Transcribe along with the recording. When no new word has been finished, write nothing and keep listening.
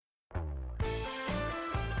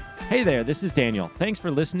Hey there, this is Daniel. Thanks for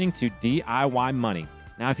listening to DIY Money.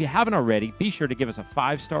 Now, if you haven't already, be sure to give us a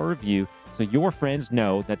 5-star review so your friends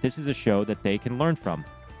know that this is a show that they can learn from.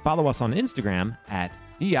 Follow us on Instagram at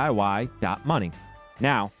DIY.money.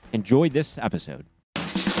 Now, enjoy this episode.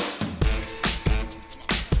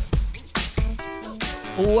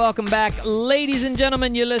 Welcome back, ladies and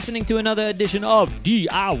gentlemen. You're listening to another edition of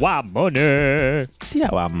DIY Money.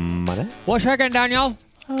 DIY Money. What's happening, Daniel?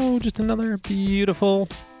 Oh, just another beautiful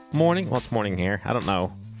morning. Well, it's morning here. I don't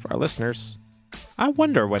know. For our listeners, I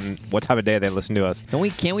wonder what time of day they listen to us.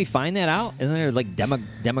 Can't we find that out? Isn't there like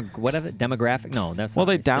demographic? No, that's well,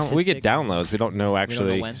 not we get downloads. We don't know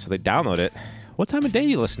actually, when. so they download it. What time of day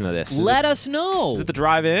you listen to this? Let us know. Is it the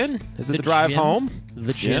drive in? Is it the drive gym? home?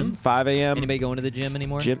 The gym? 5 a.m. Anybody going to the gym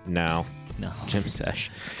anymore? Gym? No. Gym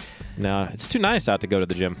sesh. No, it's too nice out to go to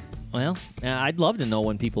the gym. Well, I'd love to know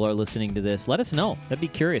when people are listening to this. Let us know. That'd be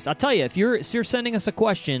curious. I'll tell you, if you're sending us a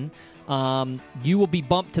question, you will be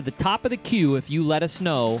bumped to the top of the queue if you let us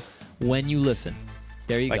know when you listen.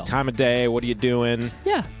 There you go. Like time of day, what are you doing?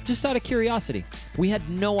 Yeah, just out of curiosity. We had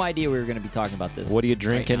no idea we were going to be talking about this. What are you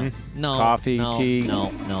drinking? Right now. No. Coffee, tea? No.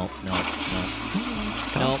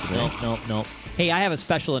 Hey, I have a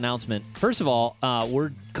special announcement. First of all,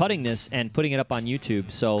 we're cutting this and putting it up on YouTube,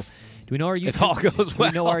 so... Do we know our YouTube? If all goes well. Do we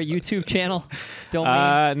know our YouTube channel?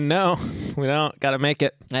 Domain? No, we don't. Got to make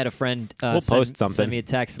it. I had a friend post something. Send me a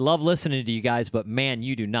text. Love listening to you guys, but man,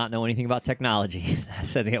 you do not know anything about technology. I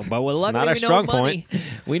said, well, luckily not our we know strong money.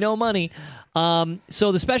 We know money.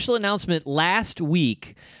 So the special announcement last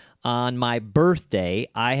week on my birthday,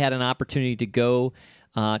 I had an opportunity to go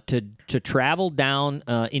to travel down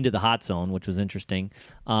into the hot zone, which was interesting.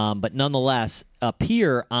 But nonetheless,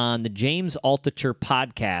 appear on the James Altucher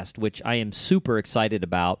podcast, which I am super excited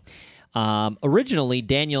about. Originally,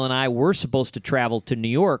 Daniel and I were supposed to travel to New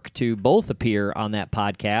York to both appear on that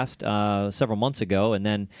podcast several months ago, and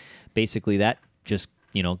then basically that just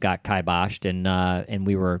got kiboshed, and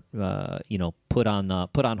we were put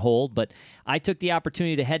on hold. But I took the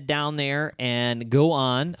opportunity to head down there and go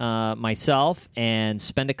on myself and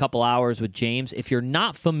spend a couple hours with James. If you're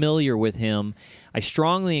not familiar with him, I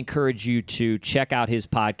strongly encourage you to check out his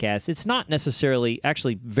podcast. It's not necessarily,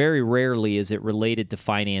 actually very rarely is it related to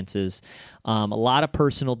finances. A lot of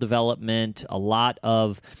personal development, a lot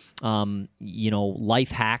of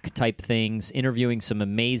life hack type things, interviewing some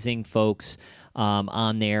amazing folks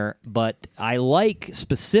on there. But I like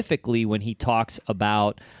specifically when he talks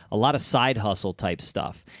about a lot of side hustle type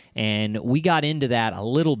stuff. And we got into that a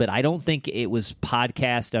little bit. I don't think it was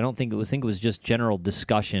podcast. I think it was just general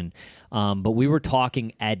discussion. But we were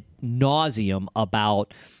talking ad nauseum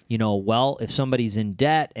about, if somebody's in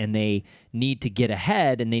debt and they need to get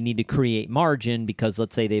ahead and they need to create margin because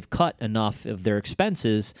let's say they've cut enough of their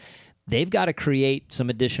expenses, they've got to create some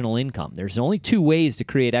additional income. There's only two ways to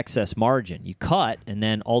create excess margin. You cut, and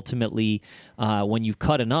then ultimately, when you've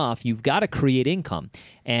cut enough, you've got to create income.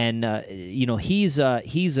 And he's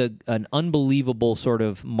an unbelievable sort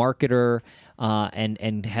of marketer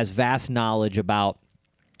and has vast knowledge about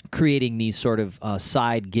creating these sort of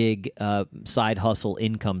side gig, side hustle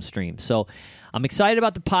income streams. So I'm excited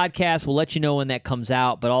about the podcast. We'll let you know when that comes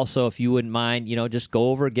out. But also, if you wouldn't mind, just go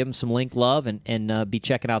over, give them some link love, and be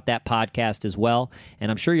checking out that podcast as well. And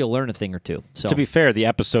I'm sure you'll learn a thing or two. So, to be fair, the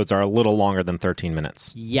episodes are a little longer than 13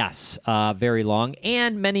 minutes. Yes, very long.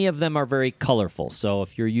 And many of them are very colorful. So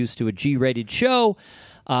if you're used to a G-rated show,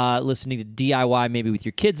 listening to DIY maybe with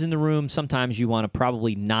your kids in the room, sometimes you want to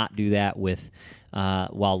probably not do that with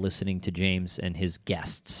while listening to James and his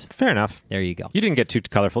guests. Fair enough. There you go. You didn't get too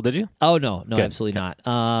colorful, did you? Oh, no, Good. Absolutely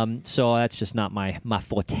not. So that's just not my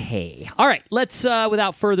forte. All right, let's,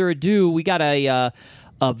 without further ado, we got a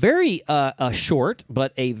very short,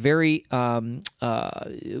 but a very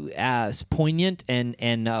as poignant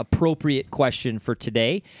and appropriate question for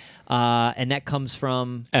today. And that comes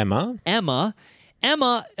from Emma. Emma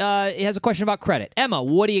has a question about credit. Emma,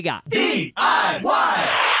 what do you got?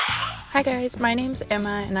 DIY! Hi guys, my name's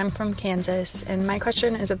Emma and I'm from Kansas, and my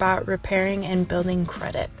question is about repairing and building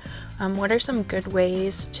credit. What are some good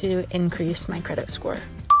ways to increase my credit score?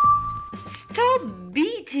 Stop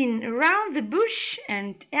beating around the bush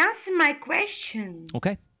and answer my question.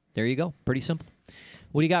 Okay, there you go. Pretty simple.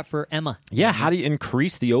 What do you got for Emma? Yeah, how do you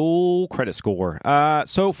increase the old credit score?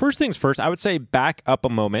 So first things first, I would say back up a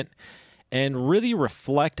moment and really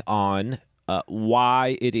reflect on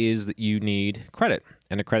why it is that you need credit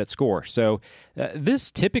and a credit score. So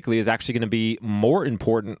this typically is actually going to be more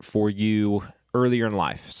important for you earlier in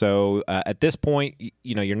life. So at this point,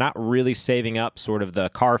 you're not really saving up sort of the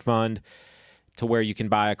car fund to where you can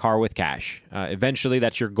buy a car with cash. Eventually,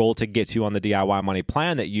 that's your goal to get to on the DIY money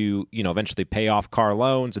plan, that you eventually pay off car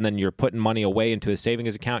loans, and then you're putting money away into a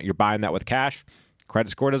savings account. You're buying that with cash. Credit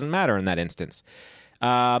score doesn't matter in that instance.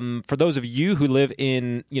 For those of you who live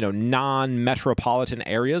in, non-metropolitan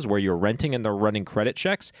areas where you're renting and they're running credit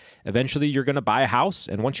checks, eventually you're going to buy a house.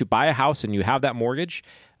 And once you buy a house and you have that mortgage,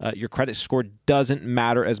 your credit score doesn't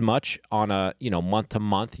matter as much on a,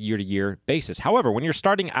 month-to-month, year-to-year basis. However, when you're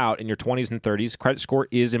starting out in your 20s and 30s, credit score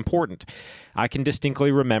is important. I can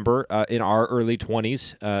distinctly remember in our early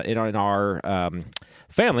 20s, in our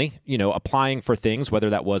family, applying for things, whether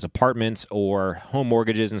that was apartments or home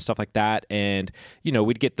mortgages and stuff like that. And,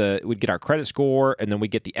 we'd get our credit score, and then we'd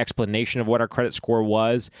get the explanation of what our credit score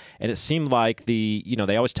was. And it seemed like they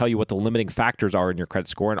always tell you what the limiting factors are in your credit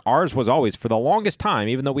score. And ours was always, for the longest time,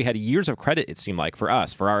 even though we had years of credit, it seemed like, for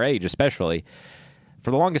us, for our age especially,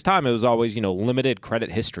 for the longest time, it was always, limited credit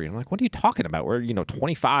history. I'm like, what are you talking about? We're,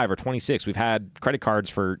 25 or 26. We've had credit cards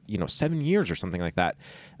for, 7 years or something like that.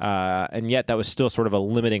 And yet that was still sort of a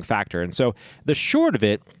limiting factor. And so the short of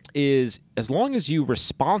it is, as long as you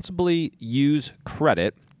responsibly use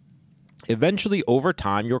credit, eventually over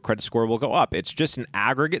time, your credit score will go up. It's just an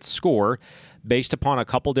aggregate score based upon a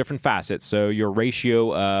couple different facets. So your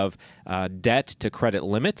ratio of debt to credit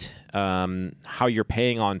limit, how you're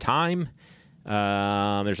paying on time.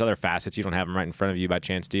 There's other facets. You don't have them right in front of you by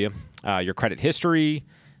chance, do you? Your credit history.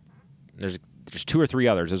 There's 2 or 3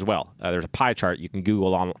 others as well. There's a pie chart you can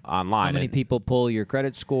Google online. How many people pull your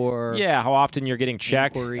credit score? Yeah, how often you're getting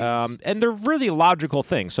checked. And they're really logical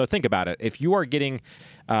things. So think about it. If you are getting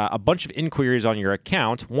a bunch of inquiries on your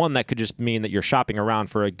account, one, that could just mean that you're shopping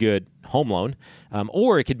around for a good home loan,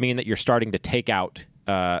 or it could mean that you're starting to take out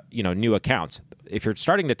new accounts. If you're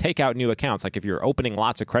starting to take out new accounts, like if you're opening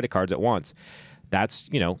lots of credit cards at once, that's,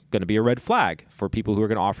 going to be a red flag for people who are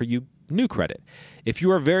going to offer you new credit. If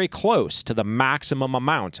you are very close to the maximum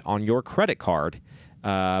amount on your credit card,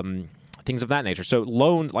 things of that nature. So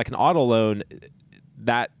loans, like an auto loan,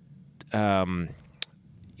 that, how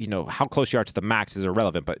close you are to the max is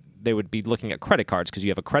irrelevant, but they would be looking at credit cards because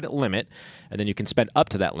you have a credit limit, and then you can spend up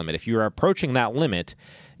to that limit. If you're approaching that limit,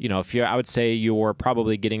 I would say you're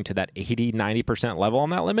probably getting to that 80, 90% level on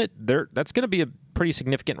that limit, that's going to be a pretty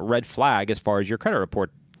significant red flag as far as your credit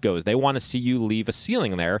report goes. They want to see you leave a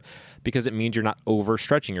ceiling there because it means you're not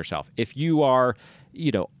overstretching yourself. If you are,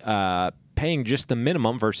 paying just the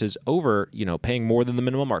minimum versus paying more than the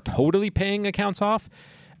minimum, or totally paying accounts off,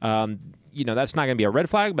 that's not going to be a red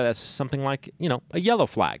flag, but that's something like, a yellow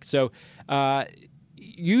flag. So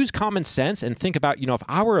use common sense and think about, if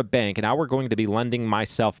I were a bank and I were going to be lending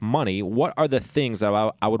myself money, what are the things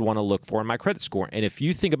that I would want to look for in my credit score? And if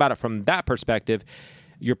you think about it from that perspective,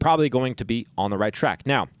 you're probably going to be on the right track.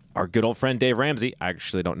 Now, our good old friend Dave Ramsey, I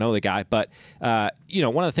actually don't know the guy, but,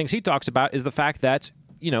 one of the things he talks about is the fact that,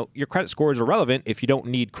 your credit score is irrelevant if you don't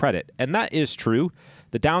need credit. And that is true.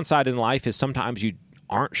 The downside in life is sometimes you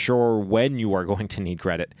aren't sure when you are going to need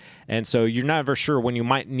credit. And so you're never sure when you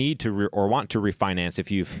might need to or want to refinance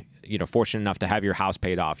if you've, fortunate enough to have your house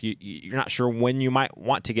paid off. You're not sure when you might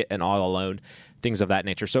want to get an auto loan, things of that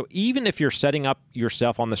nature. So even if you're setting up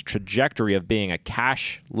yourself on this trajectory of being a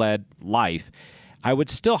cash-led life, I would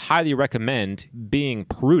still highly recommend being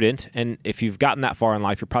prudent. And if you've gotten that far in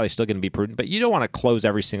life, you're probably still going to be prudent, but you don't want to close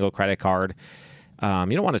every single credit card. You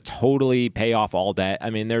don't want to totally pay off all debt.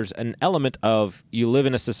 I mean, there's an element of, you live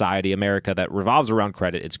in a society, America, that revolves around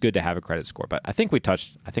credit. It's good to have a credit score. But I think I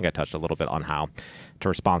touched a little bit on how to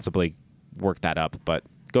responsibly work that up. But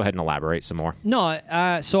go ahead and elaborate some more.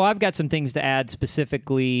 No, so I've got some things to add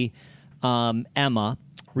specifically, Emma,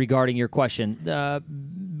 regarding your question.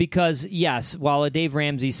 Because, yes, while Dave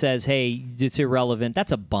Ramsey says, hey, it's irrelevant,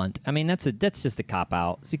 that's a bunt. I mean, that's just a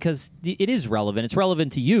cop-out, because it is relevant. It's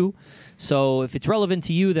relevant to you. So if it's relevant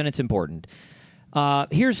to you, then it's important.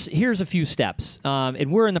 Here's a few steps.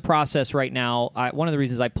 And we're in the process right now. One of the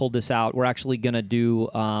reasons I pulled this out, we're actually going to do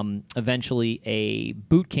eventually a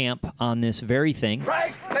boot camp on this very thing.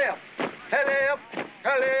 Right, left, left,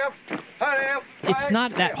 left, left. It's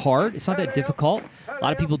not that hard. It's not that difficult. A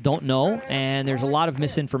lot of people don't know, and there's a lot of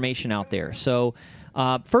misinformation out there. So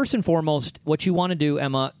first and foremost, what you want to do,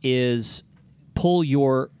 Emma, is pull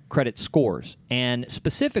your credit scores. And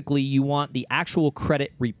specifically, you want the actual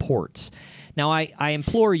credit reports. Now, I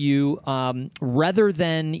implore you, rather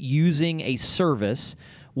than using a service,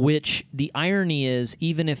 which the irony is,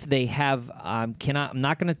 even if they have, I'm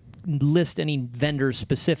not going to list any vendors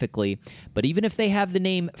specifically, but even if they have the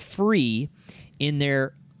name free in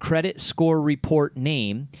their credit score report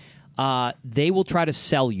name, they will try to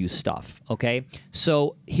sell you stuff, okay?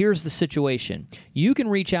 So here's the situation. You can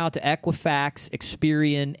reach out to Equifax,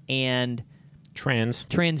 Experian, and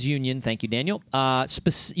TransUnion. Thank you, Daniel.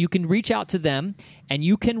 You can reach out to them, and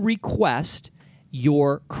you can request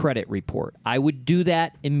your credit report. I would do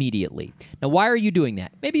that immediately. Now, why are you doing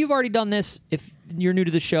that? Maybe you've already done this. If you're new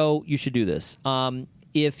to the show, you should do this.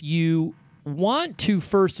 If you want to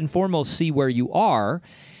first and foremost see where you are,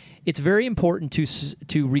 it's very important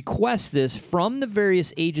to request this from the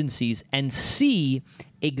various agencies and see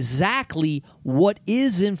exactly what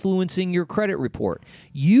is influencing your credit report.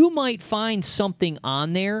 You might find something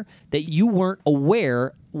on there that you weren't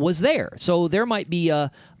aware was there. So there might be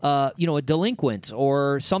a delinquent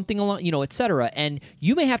or something along, et cetera. And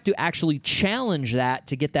you may have to actually challenge that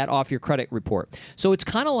to get that off your credit report. So it's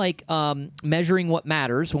kind of like measuring what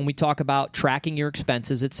matters when we talk about tracking your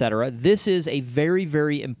expenses, et cetera. This is a very,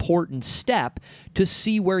 very important step to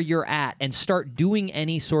see where you're at and start doing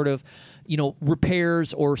any sort of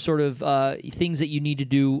repairs or sort of things that you need to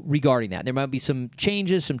do regarding that. There might be some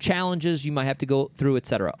changes, some challenges you might have to go through, et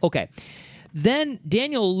cetera. Okay. Then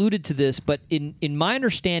Daniel alluded to this, but in my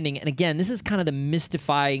understanding, and again, this is kind of the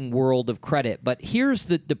mystifying world of credit, but here's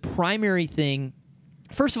the primary thing.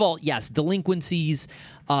 First of all, yes, delinquencies,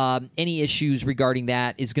 any issues regarding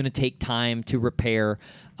that is going to take time to repair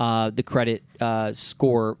the credit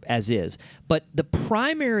score as is. But the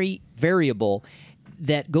primary variable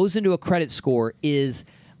that goes into a credit score is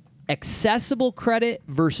accessible credit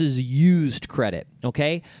versus used credit,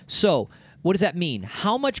 okay? So what does that mean?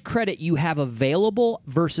 How much credit you have available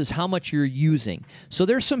versus how much you're using. So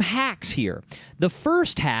there's some hacks here. The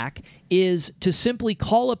first hack is to simply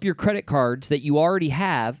call up your credit cards that you already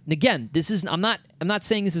have. And again, I'm not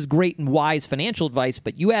saying this is great and wise financial advice,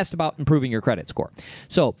 but you asked about improving your credit score.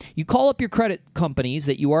 So you call up your credit companies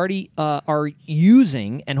that you already are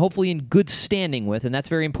using and hopefully in good standing with, and that's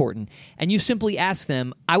very important. And you simply ask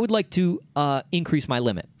them, I would like to increase my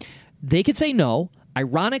limit. They could say no.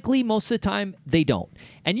 Ironically, most of the time, they don't.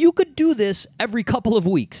 And you could do this every couple of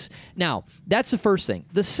weeks. Now, that's the first thing.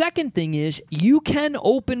 The second thing is you can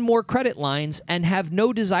open more credit lines and have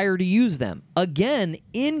no desire to use them. Again,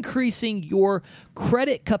 increasing your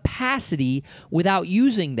credit capacity without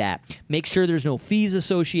using that. Make sure there's no fees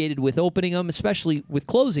associated with opening them, especially with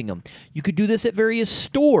closing them. You could do this at various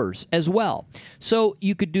stores as well. So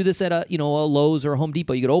you could do this at a Lowe's or a Home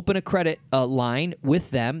Depot. You could open a credit line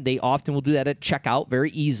with them. They often will do that at checkout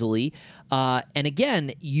very easily. And again,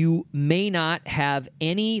 you may not have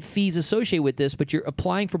any fees associated with this, but you're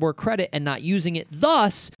applying for more credit and not using it.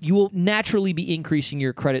 Thus, you will naturally be increasing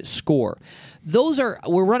your credit score.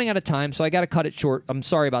 We're running out of time, so I got to cut it short. I'm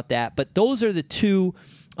sorry about that. But those are the two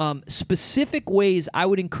specific ways I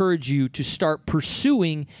would encourage you to start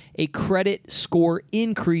pursuing a credit score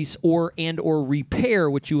increase or repair,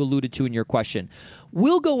 which you alluded to in your question.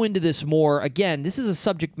 We'll go into this more. Again, this is a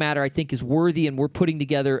subject matter I think is worthy, and we're putting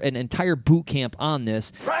together an entire boot camp on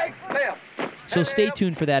this. Right, left. So stay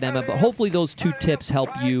tuned for that, Emma. But hopefully those two tips help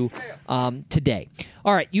you today.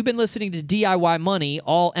 All right, you've been listening to DIY Money.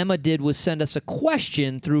 All Emma did was send us a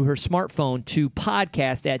question through her smartphone to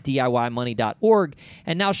podcast@DIYmoney.org,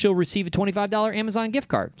 and now she'll receive a $25 Amazon gift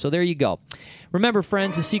card. So there you go. Remember,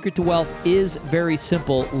 friends, the secret to wealth is very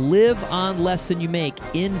simple. Live on less than you make,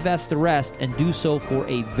 invest the rest, and do so for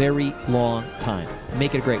a very long time.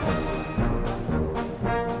 Make it a great one.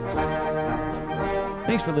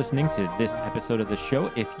 Thanks for listening to this episode of the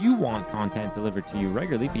show. If you want content delivered to you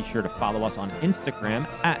regularly, be sure to follow us on Instagram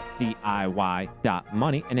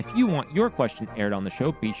 @DIY.money. And if you want your question aired on the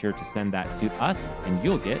show, be sure to send that to us, and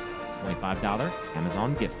you'll get $25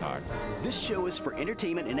 Amazon gift card. This show is for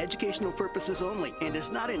entertainment and educational purposes only and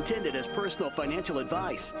is not intended as personal financial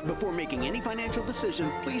advice. Before making any financial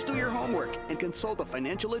decision, please do your homework and consult a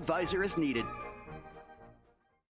financial advisor as needed.